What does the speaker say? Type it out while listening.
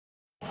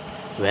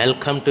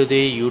Welcome to the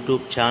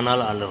YouTube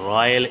channel and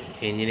royal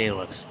engineer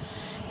works.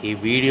 ఈ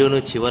వీడియోను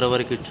చివరి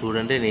వరకు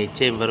చూడండి. నేను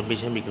ఇచ్చే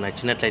ఇన్ఫర్మేషన్ మీకు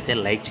నచ్చినట్లయితే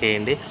లైక్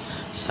చేయండి,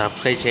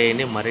 సబ్స్క్రైబ్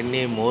చేయండి.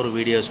 మరిన్ని మోర్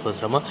వీడియోస్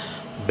కోసము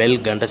బెల్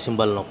గంట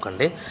సింబల్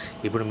నొక్కండి.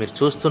 ఇప్పుడు మీరు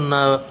చూస్తున్న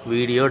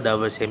video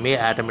semi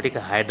automatic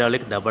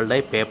hydraulic double die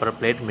paper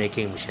plate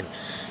making machine.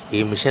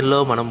 ఈ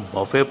మిషన్లో మనం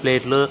బఫే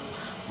ప్లేట్లు,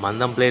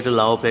 మందం ప్లేట్లు,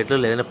 లావు ప్లేట్లు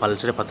లేదంటే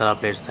పల్చడి పతలా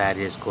ప్లేట్స్ తయారు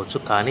చేసుకోవచ్చు.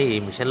 కానీ ఈ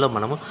మిషన్లో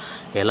మనము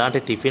ఎలాంటి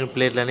టిఫిన్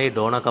ప్లేట్లని,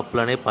 డోనా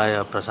కప్పులని,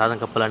 ప్రసాదం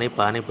కప్పులని,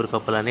 పానీపూరి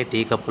కప్పులని,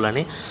 టీ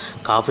కప్పులని,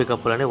 కాఫీ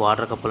కప్పులని,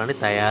 వాటర్ కప్పులని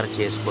తయారు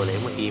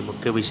చేసుకోలేము. ఈ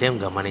ముఖ్య విషయం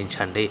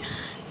గమనించండి.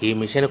 ఈ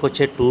మిషన్కి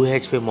వచ్చే 2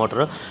 HP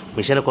మోటార్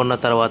మిషన్ కొన్న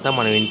తర్వాత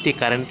మనం ఇంటి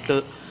కరెంటు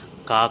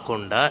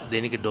కాకుండా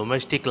దీనికి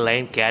డొమెస్టిక్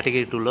లైన్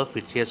కేటగిరీ 2లో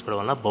ఫిట్ చేసుకోవడం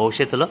వల్ల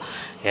భవిష్యత్తులో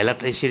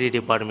ఎలక్ట్రిసిటీ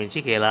డిపార్ట్మెంట్ నుంచి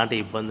ఎలాంటి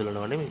ఇబ్బందులు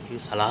ఉండవని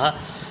మీకు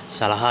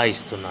సలహా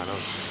ఇస్తున్నాను.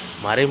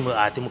 మరి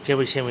అతి ముఖ్య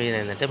విషయం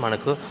ఏంటంటే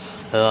మనకు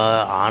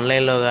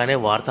ఆన్లైన్లో కానీ,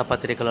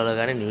 వార్తాపత్రికలలో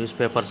కానీ, న్యూస్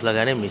పేపర్స్లో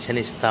కానీ మిషన్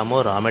ఇస్తాము,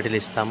 రా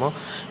మెటీరియల్ ఇస్తాము.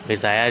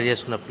 మీరు తయారు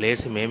చేసుకున్న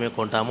ప్లేట్స్ మేమే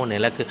కొంటాము.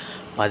 నెలకు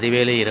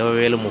 10,000,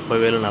 20,000,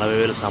 30,000,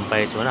 40,000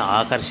 సంపాదించమని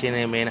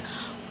ఆకర్షణీయమైన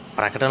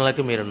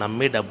ప్రకటనలకు మీరు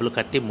నమ్మి డబ్బులు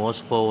కట్టి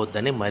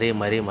మోసపోవద్దని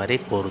మరీ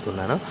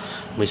కోరుతున్నాను.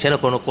 మిషన్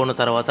కొనుక్కున్న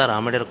తర్వాత, రా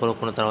మెటీరియల్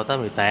కొనుక్కున్న తర్వాత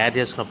మీరు తయారు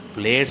చేసుకున్న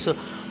ప్లేట్స్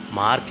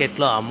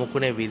మార్కెట్లో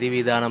అమ్ముకునే విధి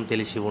విధానం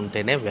తెలిసి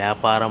ఉంటేనే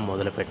వ్యాపారం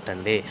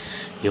మొదలుపెట్టండి.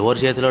 ఎవరి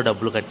చేతిలో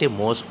డబ్బులు కట్టి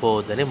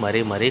మోసపోవద్దని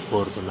మరీ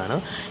కోరుతున్నాను.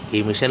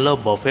 ఈ మిషన్లో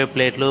బఫే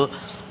ప్లేట్లు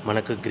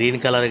మనకు గ్రీన్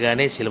కలర్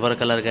కానీ, సిల్వర్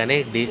కలర్ కానీ,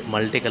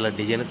 మల్టీ కలర్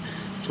డిజైన్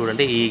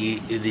చూడండి. ఈ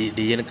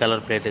డిజైన్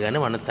కలర్ ప్లేట్ కానీ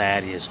మనం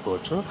తయారు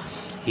చేసుకోవచ్చు.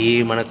 ఈ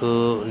మనకు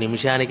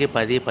నిమిషానికి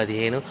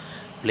 10-15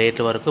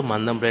 ప్లేట్ల వరకు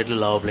మందం ప్లేట్లు,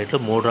 లావు ప్లేట్లు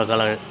 3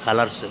 రకాల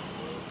colours,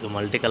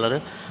 multi colour,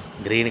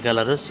 green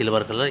colour,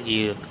 silver colour ఈ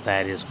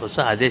తయారు చేసుకోవచ్చు.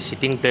 అదే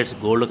సిట్టింగ్ ప్లేట్స్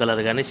గోల్డ్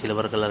కలర్ కానీ,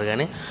 సిల్వర్ కలర్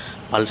కానీ,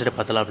 పల్చడి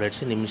పతలా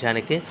ప్లేట్స్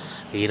నిమిషానికి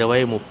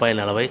 20, 30,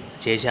 40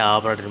 చేసే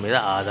ఆపరేటర్ మీద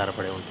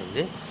ఆధారపడి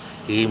ఉంటుంది.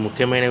 ఈ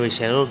ముఖ్యమైన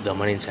విషయాలు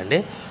గమనించండి.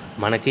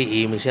 మనకి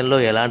ఈ మిషన్లో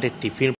ఎలాంటి టిఫిన్